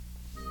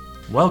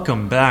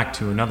Welcome back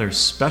to another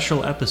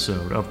special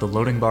episode of the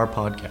Loading Bar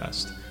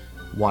Podcast.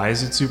 Why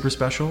is it super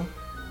special?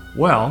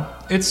 Well,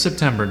 it's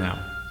September now.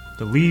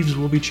 The leaves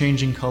will be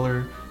changing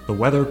color, the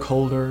weather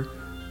colder,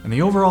 and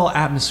the overall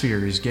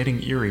atmosphere is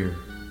getting eerier.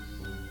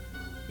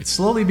 It's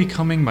slowly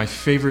becoming my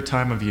favorite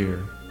time of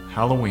year,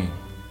 Halloween.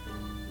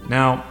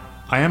 Now,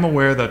 I am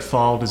aware that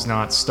fall does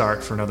not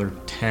start for another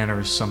 10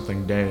 or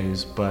something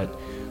days, but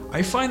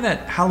I find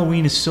that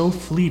Halloween is so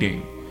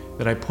fleeting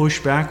that I push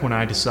back when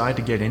I decide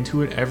to get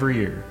into it every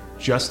year,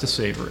 just to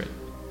savor it.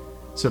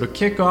 So to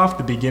kick off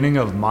the beginning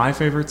of my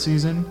favorite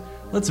season,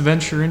 let's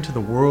venture into the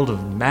world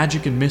of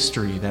magic and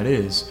mystery that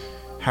is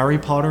Harry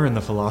Potter and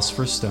the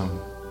Philosopher's Stone.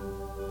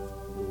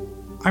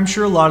 I'm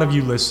sure a lot of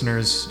you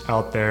listeners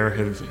out there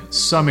have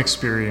some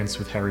experience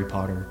with Harry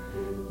Potter.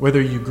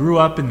 Whether you grew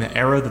up in the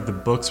era that the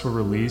books were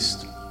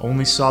released,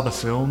 only saw the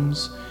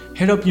films,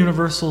 hit up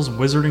Universal's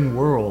Wizarding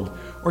World,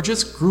 or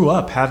just grew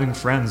up having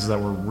friends that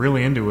were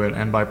really into it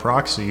and by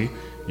proxy,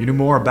 you knew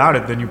more about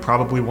it than you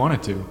probably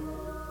wanted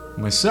to.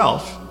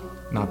 Myself,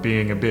 not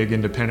being a big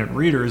independent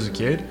reader as a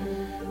kid,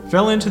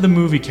 fell into the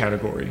movie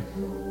category.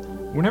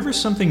 Whenever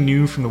something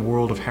new from the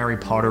world of Harry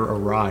Potter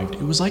arrived,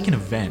 it was like an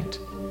event.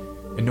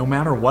 And no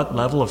matter what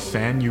level of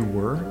fan you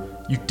were,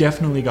 you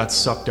definitely got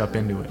sucked up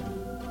into it.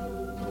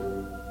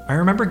 I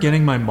remember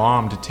getting my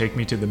mom to take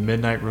me to the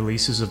midnight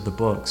releases of the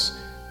books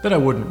that I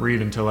wouldn't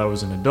read until I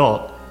was an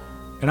adult,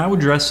 and I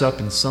would dress up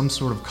in some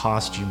sort of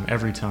costume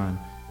every time.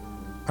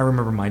 I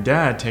remember my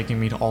dad taking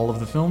me to all of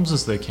the films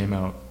as they came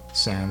out,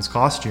 sans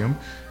costume,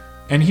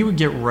 and he would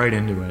get right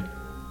into it.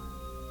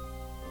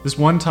 This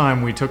one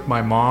time we took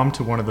my mom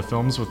to one of the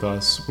films with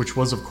us, which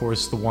was of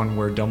course the one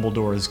where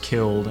Dumbledore is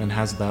killed and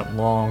has that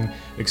long,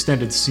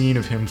 extended scene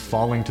of him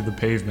falling to the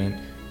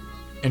pavement,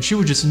 and she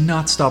would just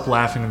not stop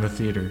laughing in the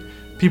theater.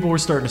 People were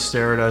starting to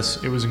stare at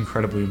us. It was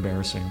incredibly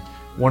embarrassing.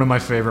 One of my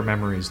favorite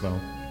memories, though.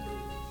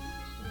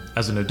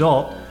 As an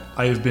adult,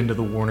 I have been to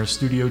the Warner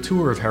Studio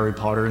tour of Harry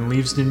Potter in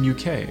Leavesden,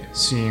 UK,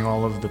 seeing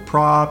all of the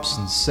props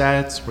and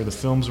sets where the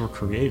films were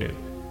created.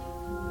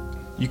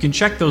 You can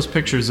check those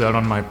pictures out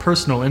on my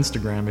personal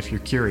Instagram if you're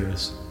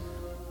curious.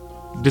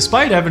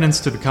 Despite evidence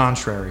to the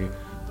contrary,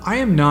 I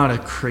am not a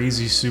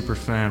crazy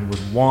superfan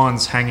with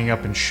wands hanging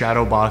up in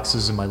shadow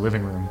boxes in my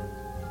living room.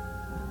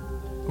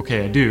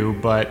 Okay, I do,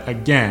 but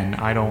again,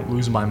 I don't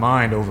lose my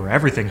mind over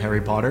everything Harry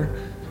Potter.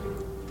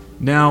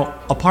 Now,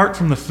 apart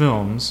from the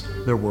films,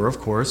 there were, of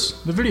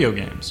course, the video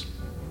games.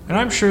 And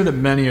I'm sure that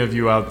many of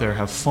you out there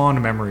have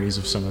fond memories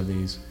of some of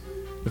these.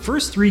 The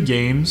first 3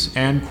 games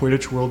and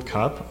Quidditch World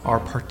Cup are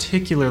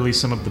particularly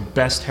some of the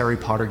best Harry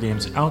Potter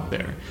games out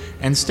there,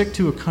 and stick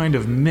to a kind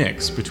of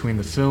mix between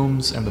the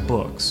films and the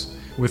books,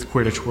 with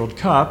Quidditch World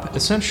Cup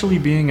essentially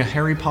being a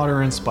Harry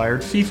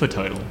Potter-inspired FIFA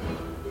title.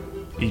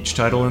 Each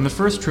title in the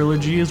first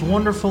trilogy is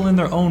wonderful in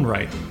their own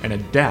right, and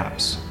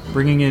adapts,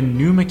 bringing in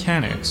new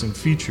mechanics and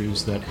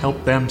features that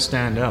help them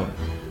stand out.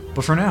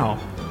 But for now,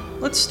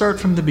 let's start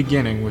from the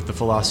beginning with the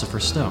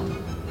Philosopher's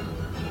Stone.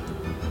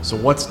 So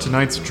what's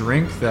tonight's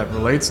drink that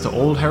relates to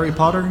old Harry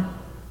Potter?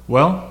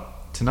 Well,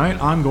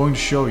 tonight I'm going to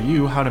show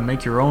you how to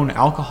make your own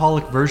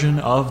alcoholic version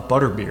of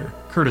butterbeer,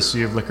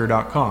 courtesy of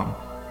liquor.com.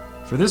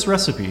 For this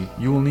recipe,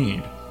 you will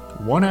need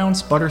 1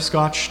 ounce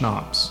butterscotch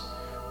schnapps,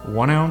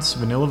 1 ounce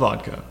vanilla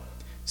vodka,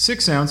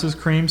 6 ounces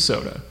cream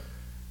soda,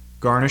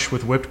 garnish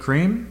with whipped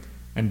cream,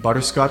 and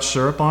butterscotch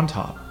syrup on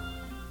top.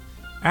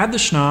 Add the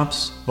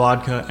schnapps,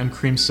 vodka, and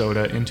cream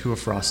soda into a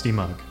frosty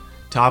mug.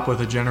 Top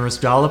with a generous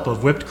dollop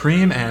of whipped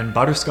cream and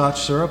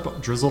butterscotch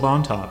syrup drizzled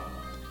on top.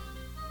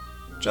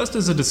 Just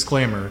as a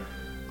disclaimer,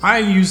 I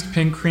used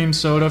pink cream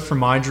soda for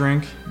my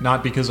drink,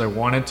 not because I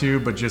wanted to,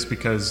 but just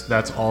because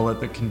that's all that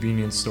the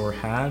convenience store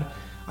had.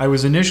 I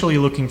was initially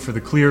looking for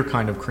the clear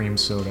kind of cream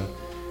soda.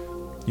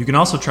 You can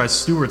also try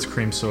Stewart's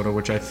cream soda,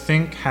 which I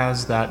think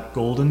has that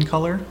golden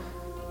color,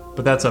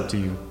 but that's up to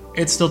you.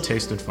 It still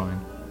tasted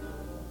fine.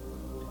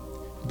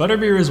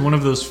 Butterbeer is one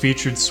of those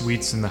featured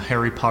sweets in the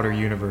Harry Potter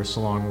universe,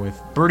 along with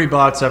Bertie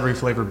Bott's Every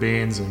Flavor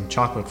Beans and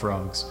Chocolate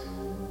Frogs.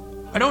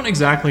 I don't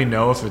exactly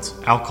know if it's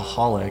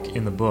alcoholic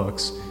in the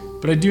books,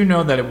 but I do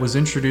know that it was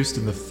introduced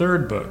in the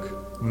 3rd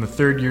book, when the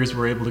 3rd years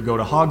were able to go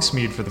to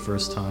Hogsmeade for the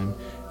first time,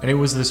 and it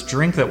was this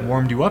drink that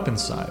warmed you up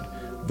inside,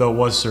 though it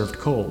was served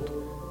cold.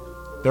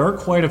 There are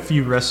quite a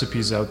few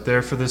recipes out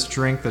there for this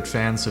drink that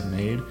fans have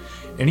made,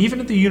 and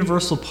even at the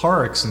Universal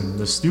Parks and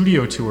the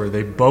studio tour,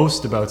 they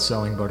boast about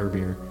selling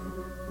butterbeer.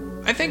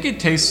 I think it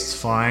tastes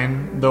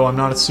fine, though I'm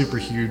not a super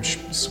huge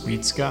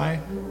sweets guy.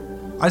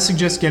 I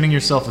suggest getting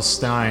yourself a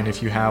Stein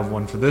if you have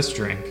one for this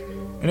drink,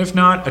 and if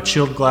not, a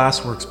chilled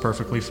glass works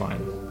perfectly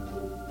fine.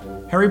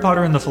 Harry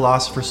Potter and the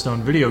Philosopher's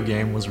Stone video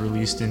game was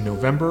released in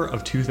November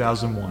of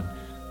 2001,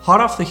 hot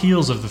off the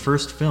heels of the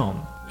first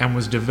film, and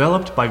was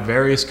developed by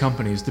various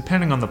companies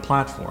depending on the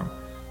platform.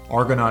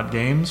 Argonaut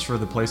Games for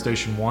the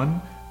PlayStation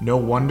 1, No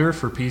Wonder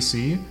for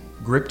PC,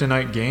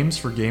 Kryptonite Games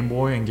for Game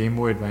Boy and Game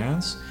Boy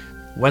Advance,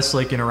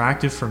 Westlake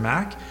Interactive for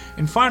Mac,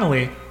 and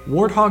finally,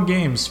 Warthog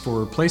Games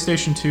for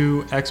PlayStation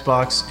 2,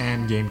 Xbox,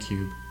 and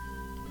GameCube.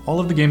 All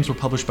of the games were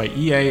published by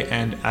EA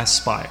and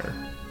Aspyr.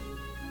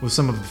 With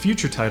some of the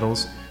future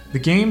titles, the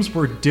games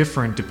were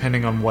different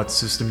depending on what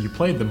system you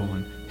played them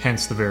on,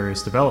 hence the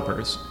various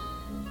developers.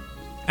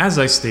 As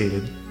I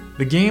stated,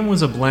 the game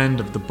was a blend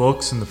of the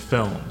books and the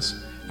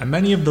films, and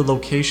many of the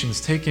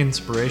locations take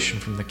inspiration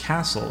from the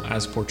castle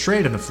as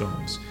portrayed in the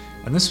films,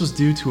 and this was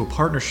due to a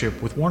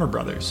partnership with Warner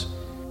Brothers.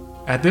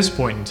 At this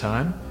point in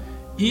time,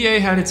 EA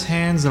had its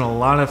hands in a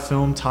lot of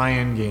film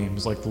tie-in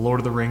games like the Lord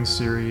of the Rings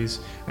series,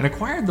 and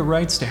acquired the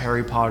rights to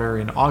Harry Potter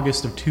in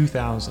August of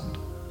 2000.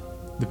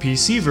 The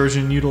PC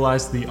version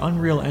utilized the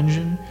Unreal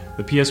Engine,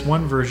 the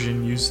PS1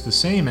 version used the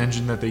same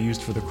engine that they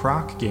used for the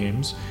Croc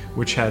games,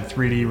 which had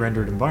 3D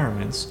rendered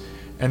environments,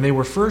 and they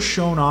were first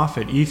shown off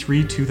at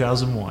E3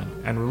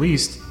 2001 and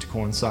released to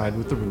coincide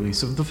with the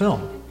release of the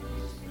film.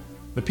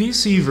 The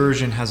PC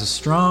version has a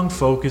strong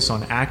focus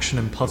on action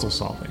and puzzle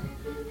solving,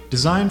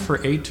 designed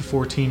for 8 to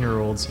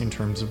 14-year-olds in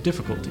terms of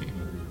difficulty.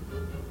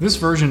 This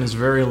version is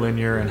very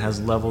linear and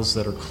has levels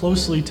that are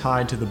closely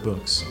tied to the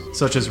books,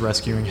 such as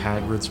rescuing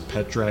Hagrid's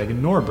pet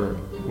dragon Norbert,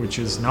 which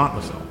is not in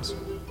the films.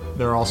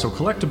 There are also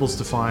collectibles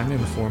to find in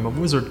the form of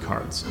wizard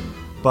cards,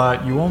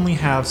 but you only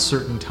have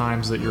certain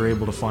times that you're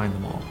able to find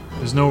them all.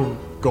 There's no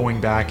going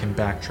back and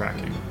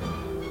backtracking.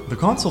 The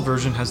console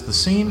version has the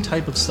same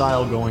type of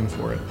style going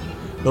for it,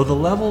 though the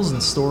levels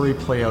and story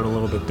play out a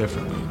little bit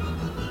differently.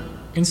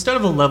 Instead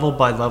of a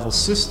level-by-level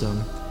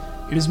system,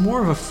 it is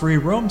more of a free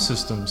roam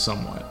system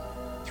somewhat.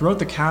 Throughout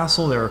the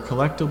castle, there are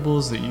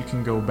collectibles that you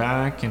can go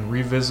back and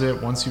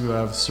revisit once you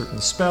have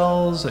certain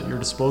spells at your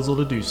disposal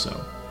to do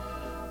so.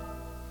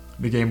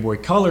 The Game Boy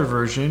Color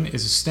version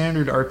is a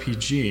standard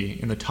RPG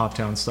in the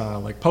top-down style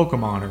like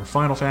Pokemon or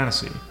Final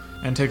Fantasy,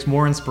 and takes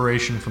more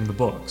inspiration from the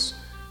books.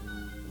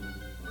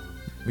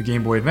 The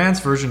Game Boy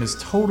Advance version is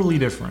totally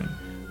different,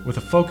 with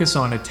a focus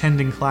on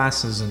attending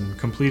classes and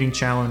completing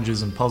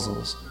challenges and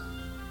puzzles.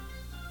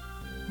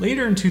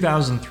 Later in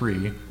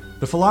 2003,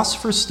 the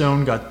Philosopher's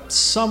Stone got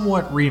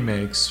somewhat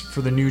remakes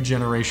for the new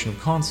generation of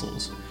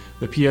consoles,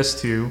 the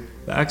PS2,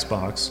 the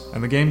Xbox,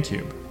 and the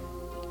GameCube.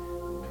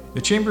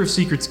 The Chamber of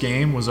Secrets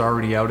game was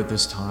already out at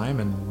this time,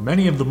 and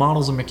many of the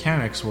models and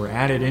mechanics were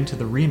added into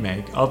the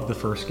remake of the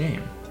first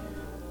game.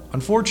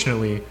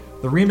 Unfortunately,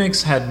 the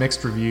remakes had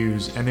mixed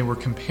reviews, and they were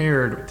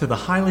compared to the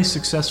highly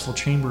successful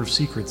Chamber of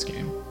Secrets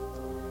game.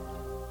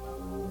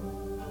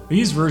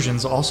 These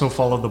versions also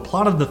followed the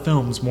plot of the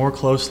films more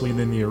closely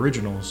than the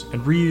originals,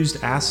 and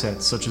reused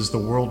assets such as the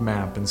world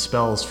map and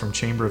spells from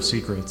Chamber of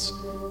Secrets.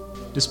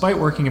 Despite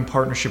working in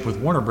partnership with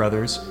Warner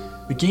Brothers,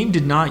 the game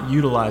did not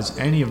utilize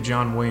any of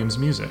John Williams'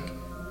 music.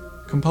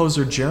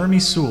 Composer Jeremy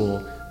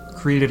Soule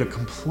created a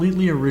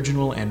completely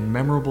original and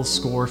memorable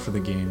score for the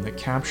game that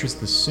captures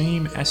the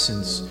same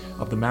essence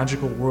of the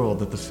magical world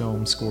that the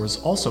film scores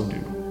also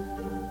do.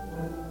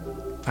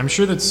 I'm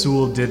sure that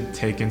Soule did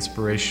take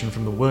inspiration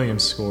from the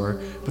Williams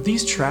score, but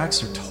these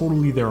tracks are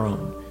totally their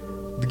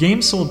own. The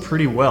game sold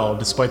pretty well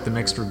despite the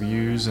mixed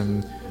reviews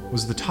and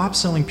was the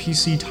top-selling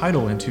PC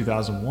title in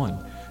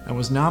 2001, and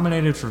was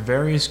nominated for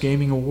various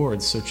gaming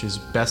awards such as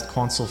Best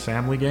Console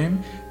Family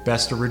Game,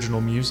 Best Original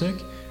Music,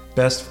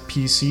 Best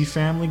PC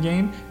Family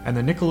Game, and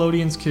the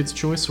Nickelodeon's Kids'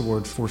 Choice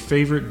Award for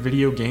Favorite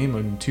Video Game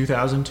in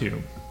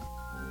 2002.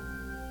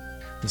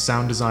 The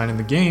sound design in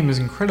the game is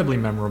incredibly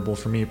memorable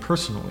for me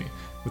personally,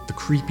 with the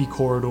creepy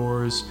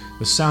corridors,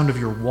 the sound of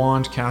your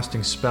wand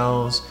casting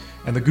spells,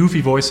 and the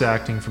goofy voice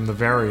acting from the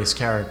various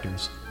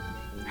characters.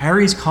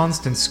 Harry's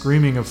constant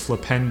screaming of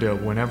Flipendo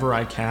whenever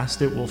I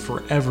cast it will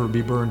forever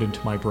be burned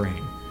into my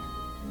brain.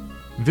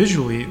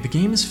 Visually, the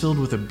game is filled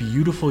with a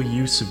beautiful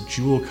use of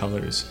jewel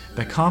colors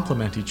that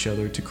complement each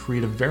other to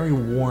create a very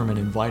warm and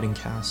inviting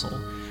castle,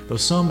 though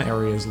some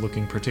areas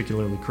looking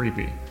particularly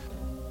creepy.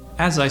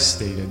 As I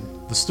stated,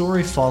 the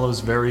story follows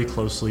very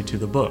closely to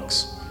the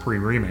books,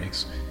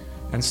 pre-remakes,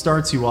 and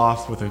starts you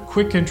off with a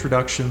quick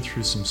introduction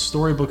through some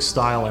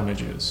storybook-style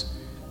images.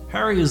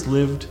 Harry has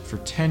lived for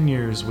 10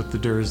 years with the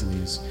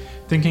Dursleys,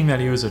 thinking that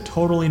he was a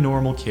totally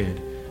normal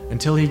kid,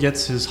 until he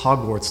gets his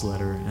Hogwarts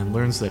letter and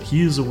learns that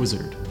he is a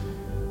wizard.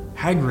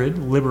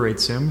 Hagrid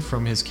liberates him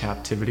from his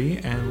captivity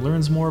and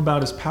learns more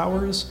about his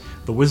powers,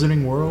 the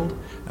wizarding world,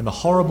 and the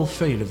horrible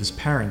fate of his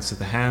parents at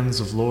the hands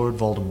of Lord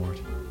Voldemort.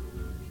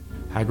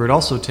 Hagrid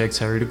also takes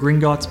Harry to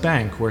Gringotts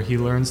Bank, where he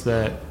learns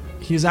that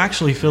he is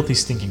actually filthy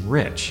stinking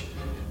rich,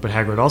 but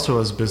Hagrid also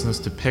has business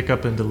to pick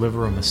up and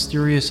deliver a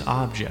mysterious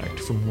object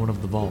from one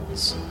of the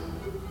vaults.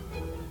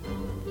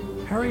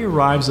 Harry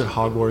arrives at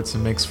Hogwarts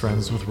and makes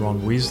friends with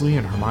Ron Weasley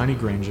and Hermione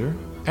Granger,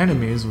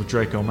 enemies with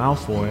Draco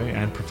Malfoy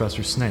and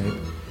Professor Snape,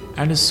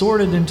 and is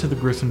sorted into the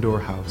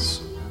Gryffindor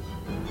house.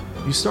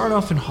 You start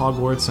off in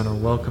Hogwarts and are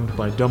welcomed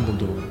by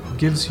Dumbledore, who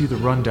gives you the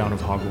rundown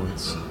of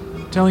Hogwarts,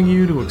 telling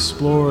you to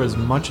explore as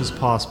much as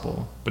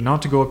possible, but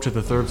not to go up to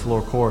the third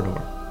floor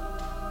corridor.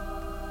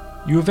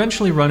 You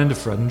eventually run into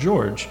Fred and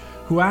George,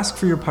 who ask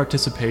for your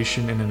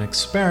participation in an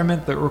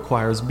experiment that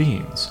requires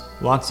beans,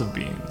 lots of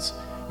beans,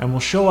 and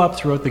will show up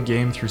throughout the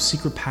game through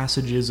secret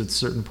passages at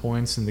certain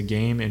points in the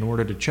game in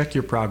order to check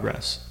your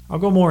progress. I'll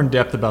go more in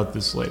depth about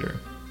this later.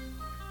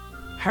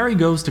 Harry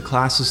goes to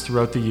classes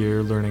throughout the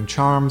year learning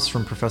charms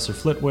from Professor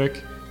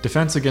Flitwick,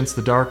 defense against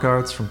the dark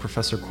arts from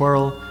Professor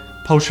Quirrell,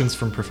 potions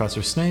from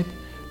Professor Snape,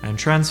 and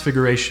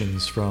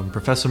transfigurations from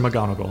Professor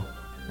McGonagall.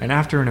 And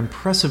after an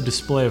impressive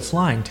display of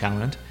flying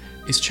talent,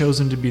 is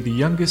chosen to be the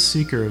youngest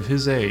seeker of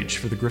his age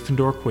for the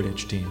Gryffindor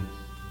Quidditch team.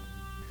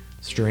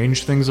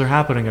 Strange things are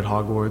happening at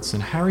Hogwarts,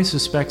 and Harry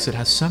suspects it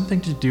has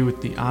something to do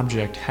with the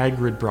object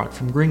Hagrid brought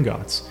from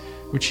Gringotts,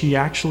 which he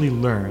actually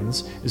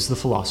learns is the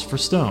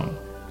Philosopher's Stone,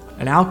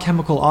 an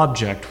alchemical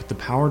object with the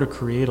power to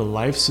create a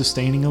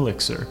life-sustaining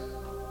elixir.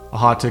 A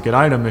hot-ticket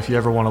item if you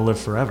ever want to live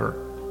forever.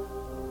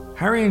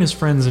 Harry and his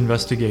friends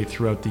investigate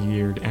throughout the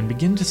year and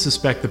begin to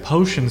suspect the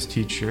potions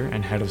teacher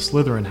and head of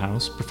Slytherin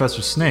House,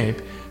 Professor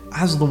Snape,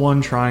 as the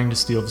one trying to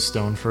steal the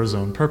stone for his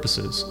own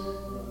purposes.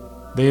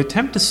 They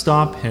attempt to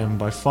stop him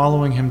by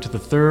following him to the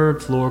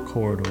third-floor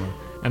corridor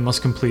and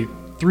must complete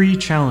 3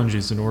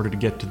 challenges in order to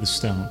get to the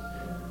stone.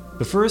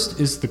 The first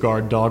is the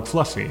guard dog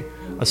Fluffy,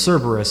 a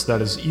Cerberus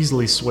that is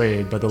easily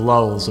swayed by the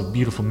lulls of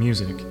beautiful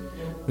music.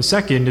 The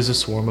second is a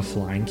swarm of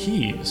flying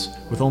keys,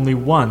 with only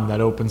one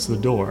that opens the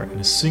door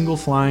and a single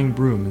flying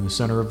broom in the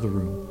center of the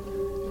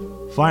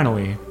room.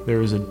 Finally,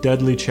 there is a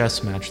deadly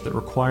chess match that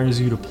requires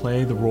you to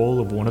play the role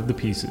of one of the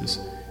pieces.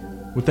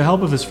 With the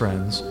help of his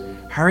friends,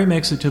 Harry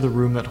makes it to the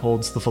room that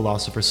holds the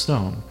Philosopher's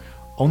Stone,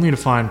 only to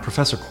find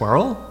Professor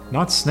Quirrell,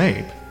 not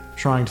Snape,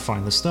 trying to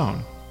find the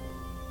stone.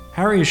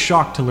 Harry is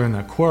shocked to learn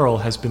that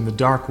Quirrell has been the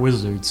Dark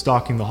Wizard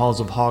stalking the halls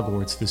of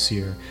Hogwarts this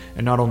year,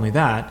 and not only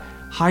that,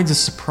 hides a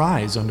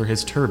surprise under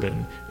his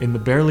turban in the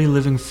barely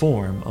living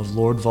form of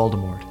Lord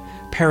Voldemort,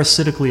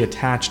 parasitically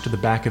attached to the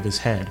back of his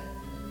head.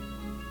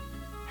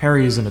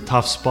 Harry is in a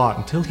tough spot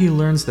until he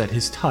learns that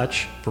his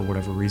touch, for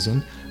whatever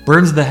reason,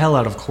 burns the hell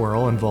out of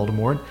Quirrell and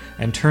Voldemort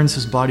and turns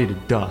his body to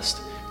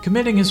dust,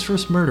 committing his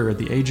first murder at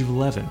the age of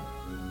 11.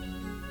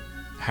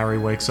 Harry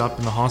wakes up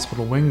in the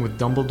hospital wing with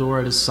Dumbledore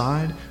at his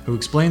side, who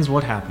explains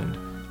what happened,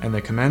 and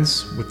they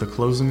commence with the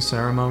closing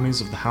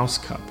ceremonies of the House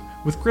Cup,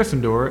 with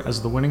Gryffindor as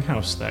the winning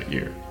house that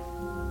year.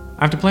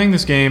 After playing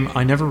this game,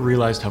 I never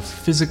realized how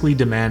physically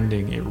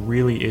demanding it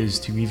really is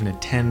to even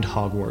attend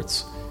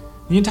Hogwarts.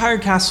 The entire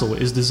castle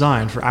is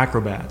designed for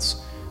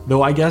acrobats,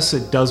 though I guess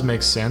it does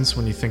make sense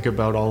when you think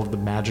about all of the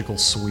magical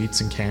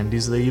sweets and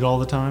candies they eat all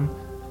the time.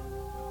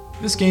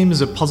 This game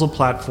is a puzzle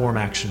platform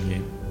action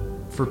game,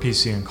 for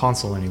PC and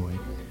console anyway,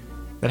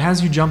 that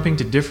has you jumping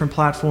to different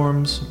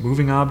platforms,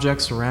 moving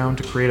objects around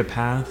to create a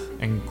path,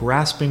 and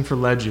grasping for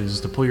ledges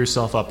to pull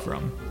yourself up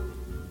from.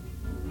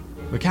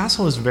 The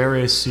castle has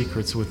various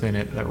secrets within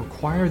it that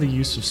require the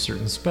use of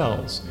certain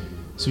spells,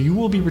 so you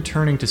will be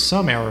returning to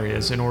some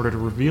areas in order to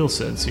reveal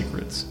said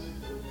secrets.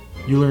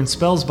 You learn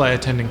spells by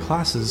attending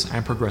classes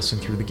and progressing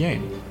through the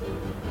game.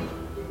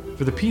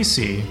 For the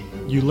PC,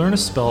 you learn a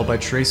spell by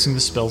tracing the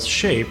spell's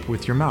shape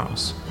with your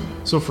mouse.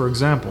 So for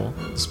example,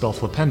 the spell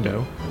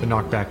Flipendo, the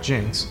knockback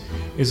Jinx,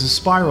 is a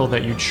spiral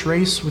that you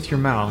trace with your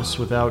mouse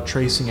without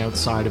tracing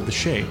outside of the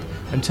shape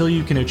until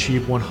you can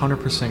achieve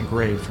 100%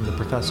 grade from the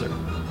professor.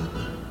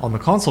 On the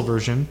console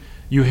version,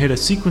 you hit a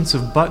sequence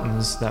of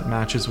buttons that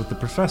matches with the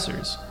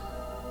professor's.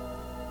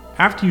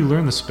 After you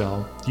learn the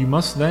spell, you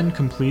must then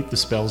complete the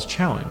spell's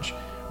challenge,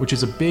 which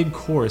is a big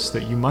course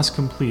that you must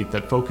complete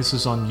that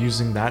focuses on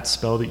using that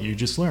spell that you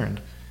just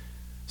learned.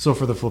 So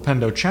for the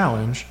Flipendo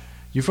challenge,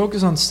 you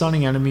focus on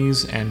stunning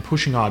enemies and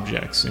pushing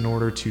objects in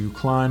order to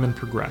climb and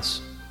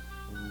progress.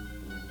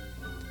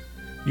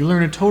 You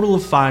learn a total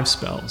of 5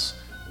 spells: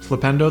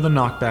 Flipendo the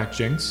knockback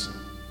Jinx,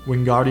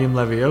 Wingardium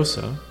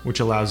Leviosa, which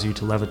allows you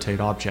to levitate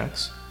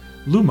objects,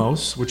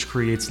 Lumos, which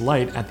creates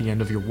light at the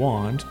end of your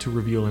wand to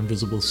reveal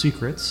invisible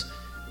secrets,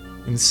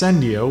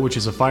 Incendio, which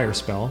is a fire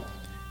spell,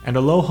 and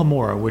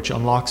Alohomora, which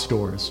unlocks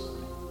doors.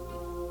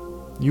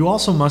 You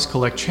also must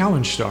collect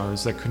challenge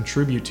stars that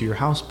contribute to your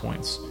house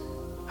points.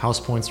 House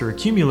points are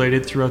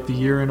accumulated throughout the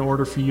year in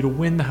order for you to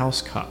win the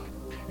House Cup,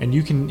 and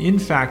you can in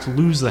fact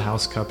lose the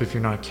House Cup if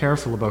you're not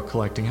careful about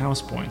collecting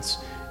house points,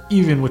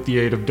 even with the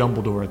aid of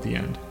Dumbledore at the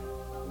end.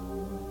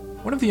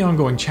 One of the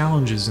ongoing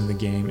challenges in the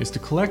game is to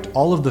collect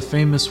all of the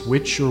famous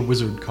witch or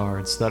wizard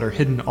cards that are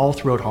hidden all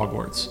throughout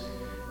Hogwarts,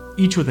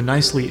 each with a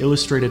nicely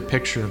illustrated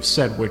picture of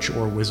said witch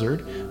or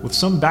wizard with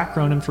some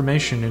background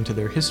information into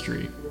their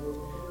history.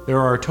 There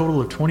are a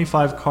total of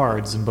 25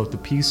 cards in both the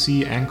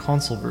PC and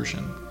console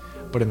version,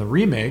 but in the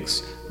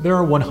remakes, there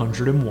are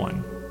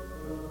 101.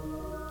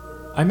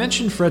 I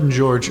mentioned Fred and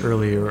George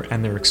earlier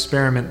and their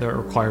experiment that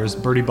requires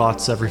Bertie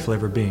Bott's every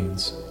flavor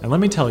beans, and let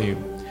me tell you,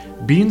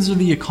 beans are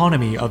the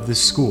economy of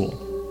this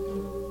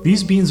school.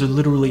 These beans are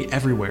literally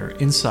everywhere,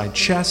 inside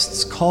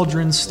chests,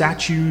 cauldrons,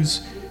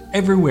 statues,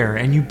 everywhere,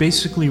 and you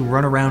basically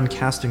run around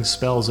casting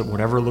spells at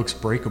whatever looks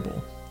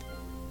breakable.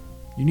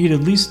 You need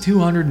at least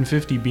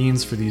 250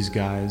 beans for these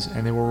guys,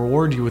 and they will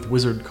reward you with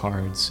wizard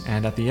cards,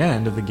 and at the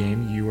end of the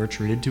game you are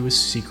treated to a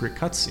secret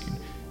cutscene.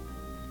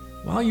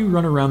 While you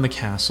run around the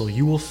castle,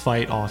 you will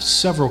fight off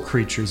several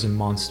creatures and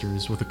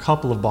monsters with a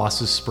couple of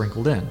bosses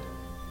sprinkled in.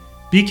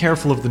 Be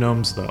careful of the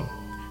gnomes though,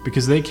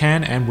 because they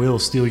can and will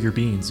steal your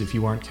beans if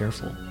you aren't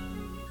careful.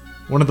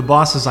 One of the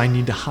bosses I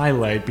need to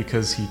highlight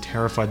because he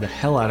terrified the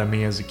hell out of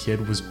me as a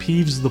kid was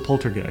Peeves the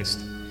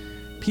Poltergeist.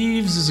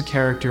 Peeves is a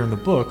character in the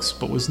books,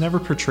 but was never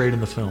portrayed in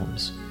the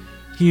films.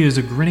 He is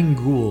a grinning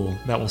ghoul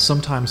that will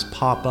sometimes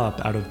pop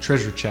up out of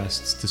treasure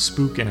chests to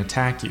spook and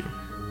attack you.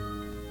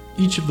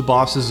 Each of the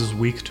bosses is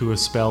weak to a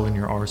spell in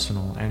your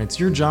arsenal, and it's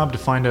your job to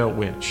find out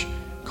which,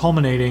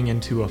 culminating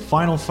into a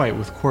final fight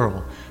with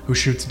Quirrell, who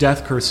shoots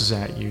death curses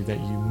at you that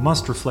you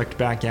must reflect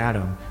back at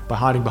him by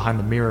hiding behind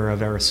the mirror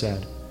of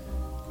Erised.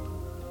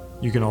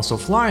 You can also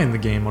fly in the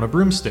game on a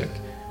broomstick,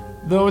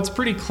 though it's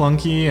pretty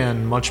clunky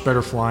and much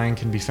better flying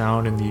can be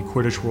found in the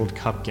Quidditch World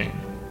Cup game.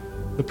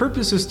 The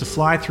purpose is to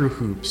fly through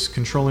hoops,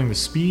 controlling the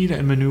speed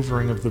and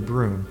maneuvering of the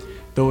broom,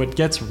 though it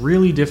gets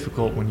really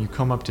difficult when you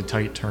come up to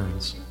tight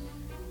turns.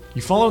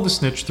 You follow the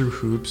snitch through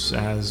hoops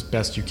as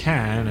best you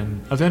can,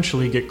 and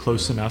eventually get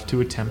close enough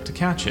to attempt to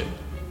catch it.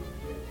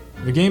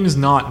 The game is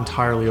not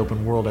entirely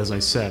open world, as I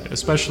said,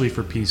 especially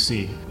for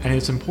PC, and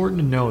it's important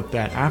to note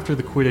that after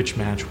the Quidditch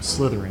match with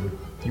Slytherin,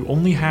 you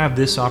only have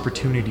this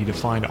opportunity to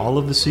find all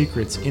of the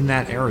secrets in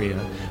that area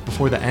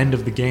before the end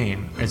of the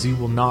game, as you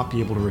will not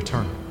be able to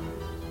return.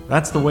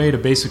 That's the way to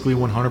basically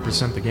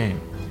 100% the game.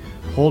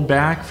 Hold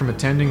back from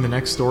attending the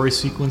next story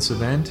sequence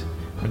event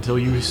until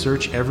you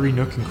search every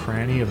nook and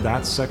cranny of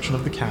that section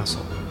of the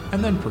castle,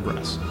 and then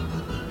progress.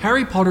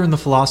 Harry Potter and the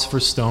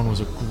Philosopher's Stone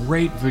was a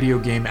great video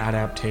game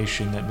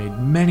adaptation that made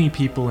many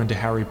people into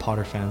Harry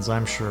Potter fans,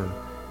 I'm sure.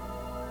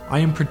 I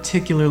am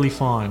particularly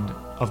fond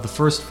of the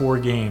first 4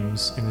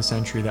 games in this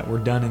entry that were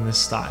done in this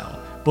style,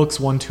 books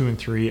 1, 2, and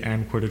 3,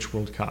 and Quidditch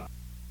World Cup,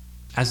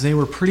 as they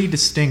were pretty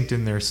distinct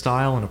in their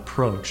style and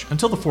approach,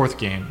 until the 4th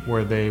game,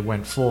 where they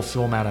went full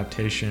film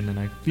adaptation, and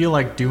I feel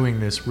like doing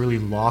this really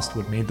lost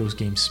what made those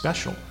games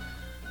special.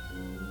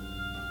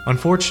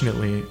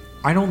 Unfortunately,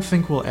 I don't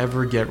think we'll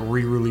ever get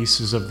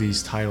re-releases of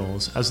these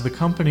titles, as the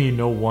company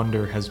No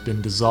Wonder has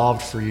been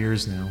dissolved for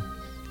years now.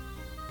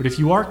 But if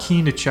you are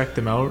keen to check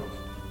them out,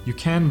 you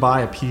can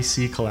buy a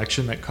PC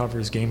collection that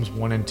covers games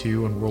 1 and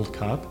 2 and World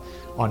Cup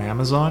on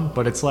Amazon,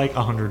 but it's like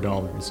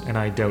 $100, and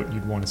I doubt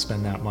you'd want to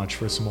spend that much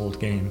for some old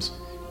games.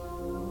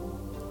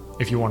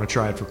 If you want to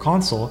try it for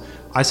console,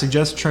 I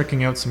suggest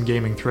checking out some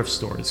gaming thrift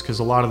stores, because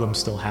a lot of them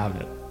still have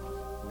it.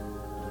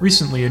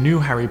 Recently, a new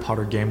Harry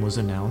Potter game was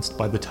announced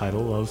by the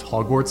title of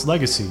Hogwarts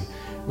Legacy,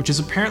 which is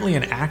apparently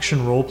an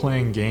action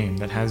role-playing game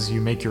that has you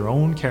make your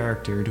own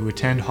character to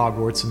attend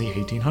Hogwarts in the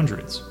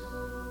 1800s.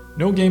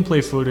 No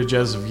gameplay footage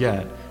as of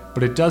yet,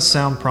 but it does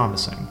sound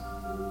promising.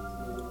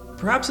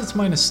 Perhaps it's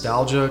my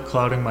nostalgia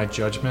clouding my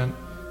judgment,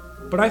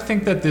 but I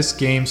think that this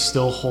game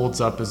still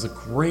holds up as a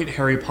great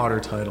Harry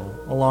Potter title,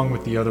 along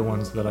with the other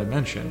ones that I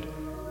mentioned.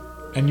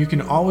 And you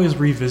can always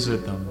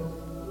revisit them.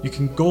 You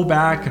can go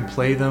back and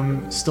play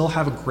them, still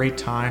have a great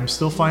time,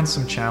 still find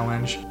some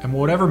challenge, and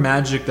whatever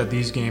magic that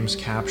these games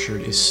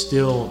captured is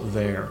still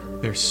there.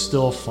 They're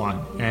still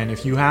fun, and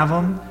if you have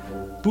them,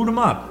 boot them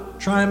up,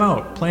 try them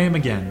out, play them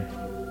again.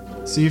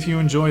 See if you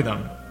enjoy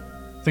them.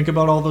 Think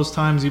about all those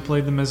times you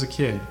played them as a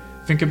kid.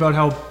 Think about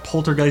how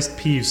Poltergeist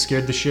Peeves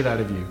scared the shit out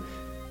of you.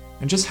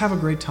 And just have a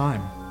great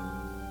time.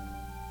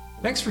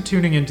 Thanks for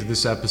tuning into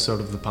this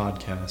episode of the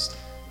podcast.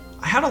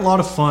 I had a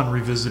lot of fun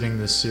revisiting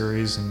this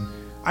series, and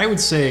I would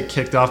say it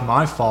kicked off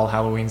my fall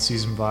Halloween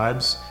season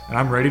vibes, and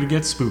I'm ready to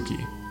get spooky.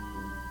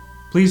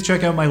 Please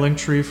check out my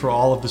Linktree for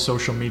all of the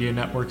social media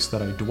networks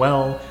that I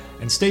dwell,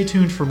 and stay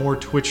tuned for more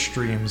Twitch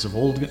streams of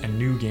old and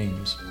new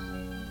games.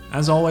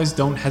 As always,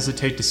 don't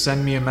hesitate to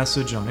send me a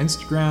message on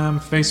Instagram,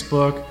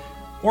 Facebook,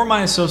 or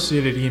my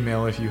associated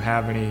email if you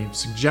have any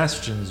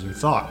suggestions or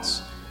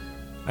thoughts.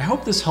 I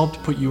hope this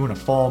helped put you in a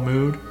fall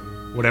mood,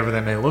 whatever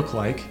that may look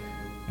like,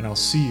 and I'll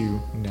see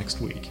you next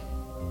week.